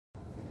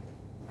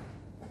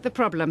The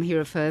problem he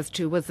refers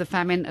to was the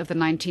famine of the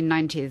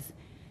 1990s.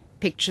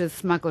 Pictures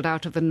smuggled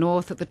out of the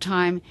north at the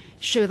time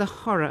show the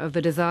horror of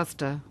the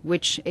disaster,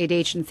 which aid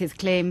agencies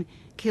claim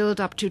killed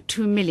up to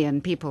 2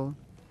 million people.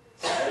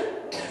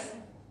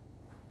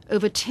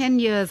 Over 10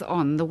 years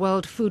on, the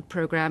World Food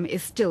Programme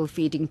is still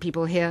feeding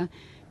people here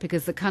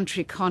because the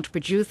country can't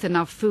produce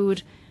enough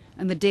food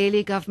and the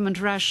daily government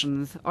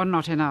rations are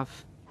not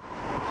enough.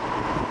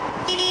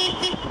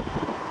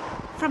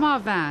 From our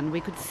van,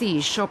 we could see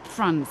shop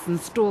fronts and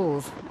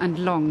stalls and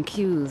long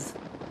queues.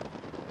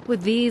 Were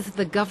these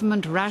the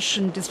government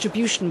ration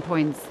distribution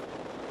points?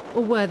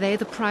 Or were they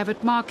the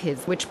private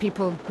markets which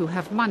people who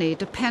have money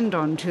depend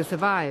on to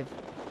survive?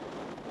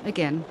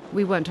 Again,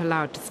 we weren't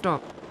allowed to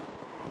stop.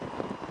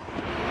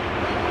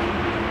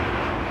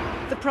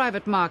 The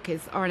private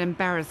markets are an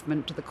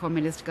embarrassment to the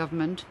communist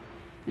government,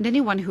 and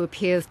anyone who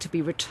appears to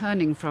be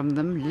returning from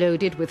them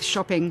loaded with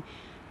shopping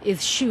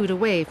is shooed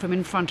away from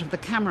in front of the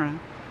camera,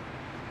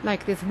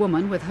 like this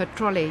woman with her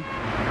trolley.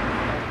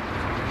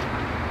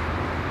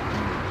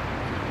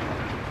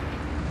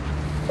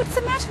 What's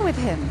the matter with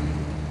him?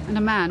 And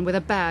a man with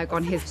a bag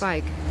on his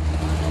bike.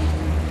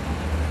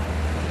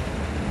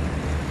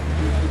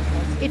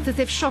 It's as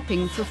if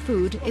shopping for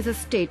food is a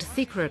state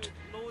secret.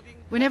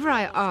 Whenever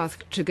I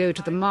asked to go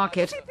to the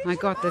market, I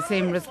got the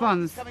same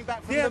response.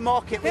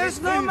 There's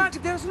no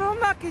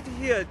market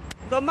here.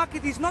 The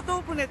market is not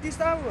open at this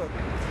hour.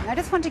 I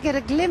just want to get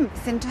a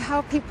glimpse into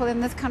how people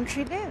in this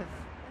country live.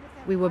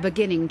 We were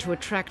beginning to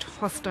attract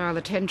hostile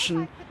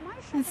attention,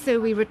 and so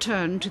we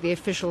returned to the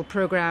official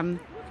program.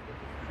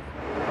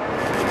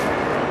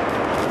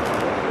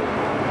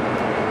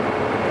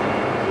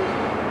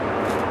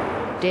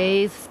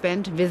 Days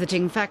spent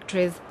visiting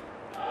factories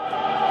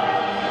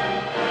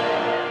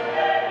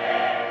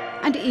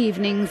and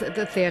evenings at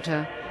the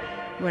theatre,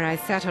 where I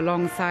sat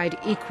alongside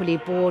equally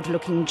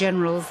bored-looking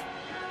generals,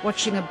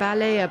 watching a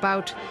ballet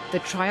about the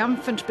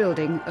triumphant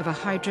building of a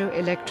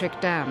hydroelectric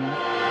dam.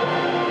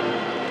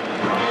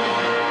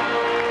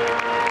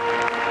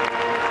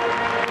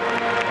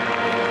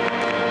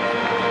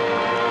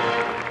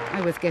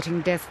 I was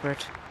getting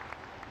desperate.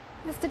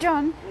 Mr.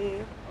 John?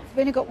 We've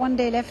only got one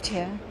day left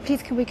here.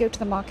 Please, can we go to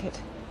the market?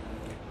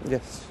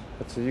 Yes,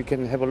 but you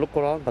can have a look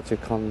around, but you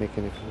can't make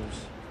any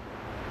films.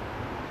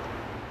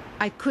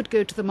 I could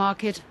go to the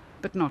market,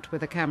 but not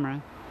with a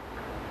camera.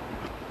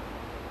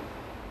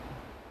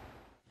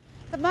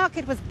 The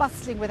market was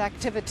bustling with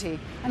activity,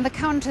 and the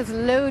counters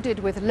loaded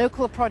with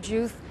local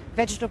produce,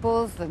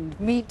 vegetables and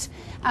meat,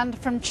 and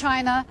from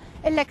China,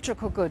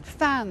 electrical goods,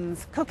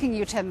 fans, cooking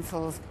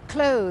utensils,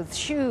 clothes,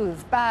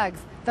 shoes,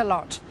 bags, the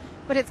lot.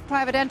 But it's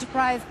private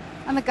enterprise,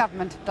 and the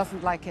government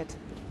doesn't like it.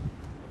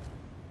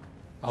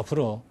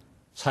 앞으로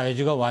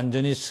사회주의가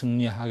완전히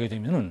승리하게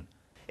되면은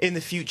In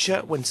the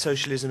future, when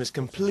socialism is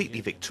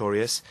completely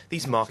victorious,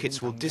 these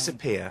markets will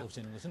disappear.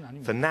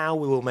 For now,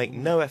 we will make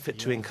no effort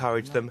to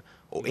encourage them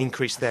or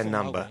increase their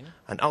number,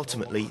 and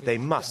ultimately they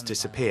must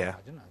disappear.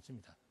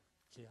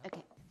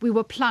 We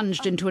were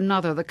plunged into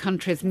another of the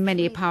country's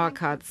many power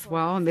cuts,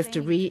 while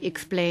Mr. Rhee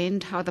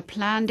explained how the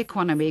planned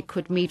economy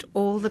could meet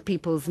all the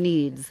people's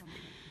needs.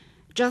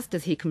 Just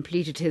as he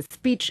completed his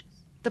speech,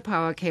 the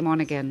power came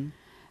on again.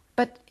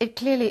 But it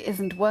clearly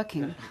isn't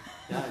working.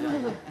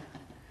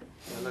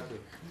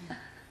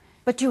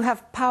 But you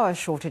have power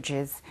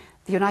shortages.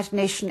 The United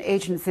Nations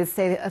agencies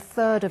say that a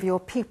third of your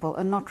people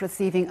are not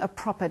receiving a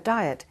proper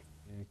diet.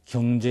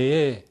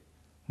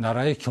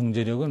 나라의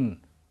경제력은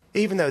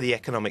Even though the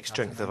economic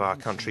strength of our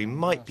country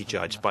might be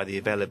judged by the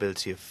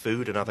availability of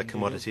food and other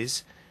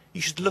commodities,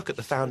 you should look at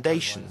the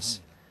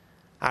foundations.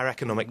 Our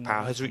economic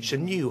power has reached a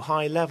new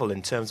high level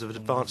in terms of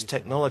advanced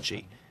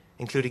technology,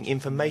 including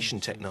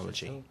information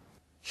technology.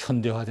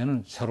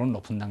 현대화되는 새로운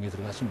높은 단계에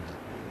들어갔습니다.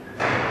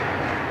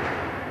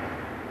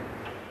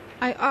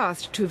 I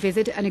asked to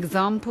visit an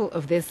example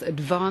of this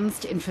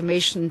advanced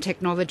information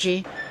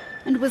technology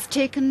and was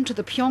taken to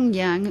the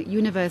Pyongyang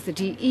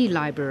University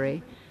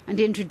e-library and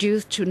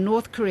introduced to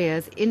North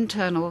Korea's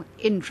internal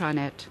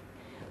intranet.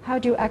 How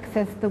do you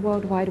access the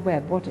World Wide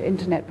Web? What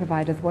internet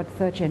providers, what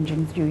search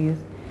engines do you use?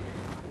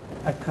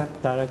 I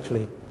can't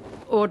directly.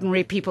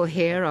 Ordinary people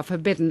here are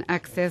forbidden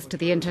access to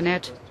the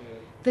internet.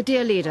 The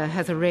dear leader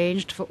has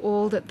arranged for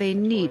all that they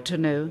need to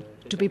know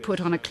to be put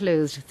on a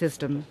closed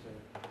system.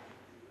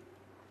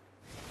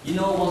 You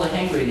know what a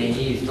hand grenade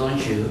is,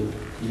 don't you?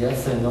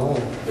 Yes, I know.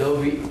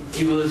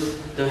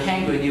 The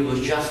hand grenade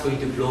was just going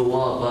to blow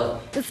up,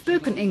 but... The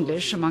spoken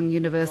English among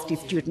university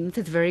students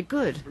is very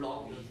good.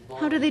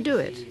 How do they do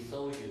it?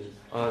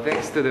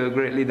 Thanks to the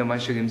great leader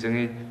Marshal Kim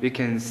Jong-il, we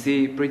can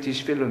see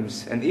British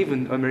films and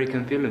even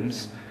American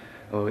films,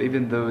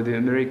 even though the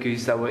America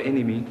is our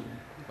enemy.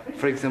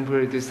 For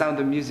example, the sound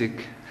of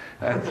music.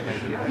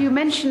 You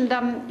mentioned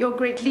your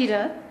great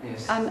leader,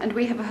 Yes. and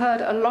we have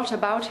heard a lot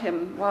about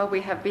him while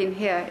we have been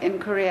here in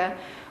Korea.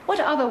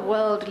 What other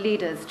world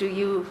leaders do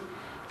you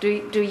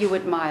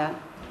admire?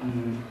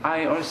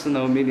 I also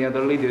know many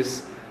other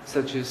leaders,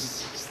 such as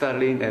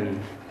Stalin and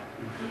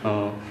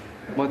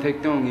Mao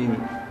Zedong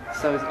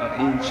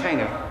in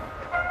China.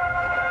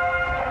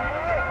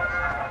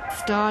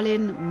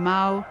 Stalin,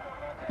 Mao,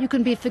 you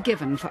can be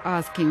forgiven for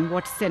asking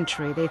what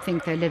century they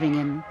think they're living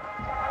in.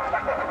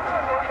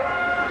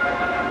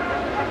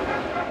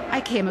 I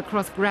came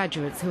across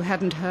graduates who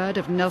hadn't heard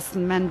of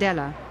Nelson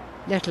Mandela,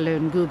 let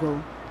alone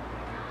Google.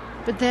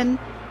 But then,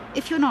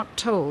 if you're not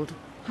told,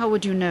 how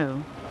would you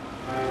know?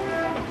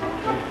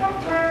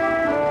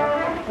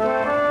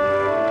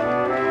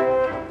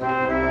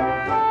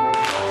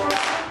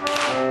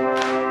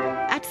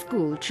 At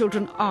school,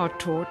 children are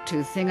taught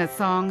to sing a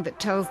song that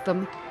tells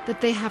them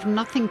that they have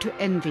nothing to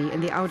envy in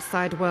the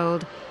outside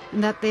world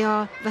and that they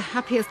are the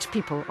happiest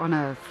people on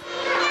earth.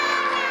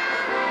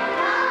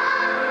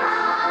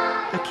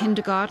 A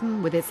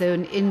kindergarten with its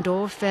own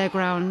indoor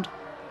fairground.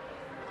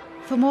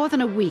 For more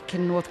than a week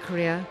in North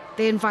Korea,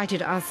 they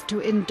invited us to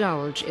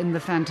indulge in the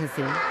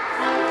fantasy.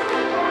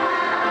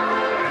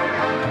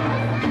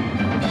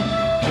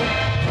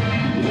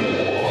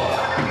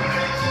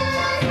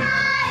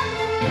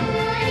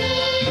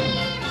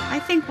 I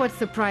think what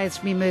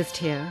surprised me most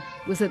here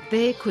was that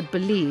they could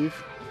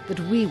believe that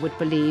we would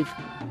believe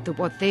that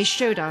what they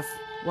showed us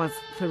was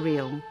for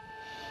real.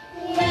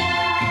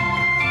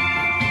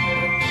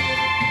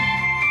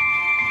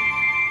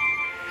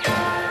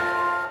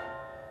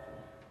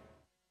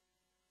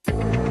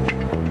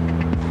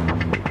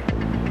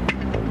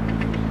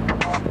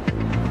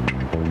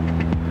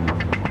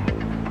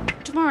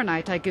 Tomorrow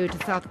night I go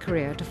to South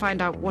Korea to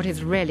find out what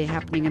is really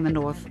happening in the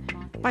north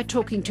by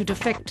talking to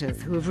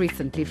defectors who have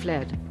recently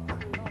fled.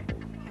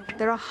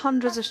 There are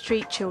hundreds of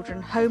street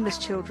children, homeless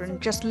children,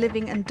 just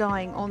living and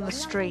dying on the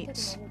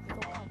streets.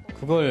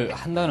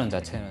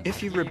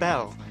 If you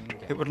rebel,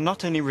 it will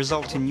not only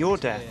result in your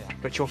death,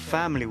 but your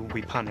family will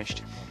be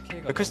punished.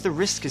 Because the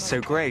risk is so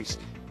great,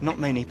 not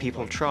many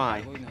people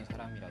try.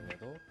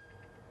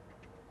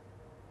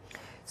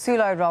 Sue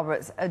Lloyd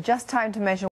Roberts, just time to measure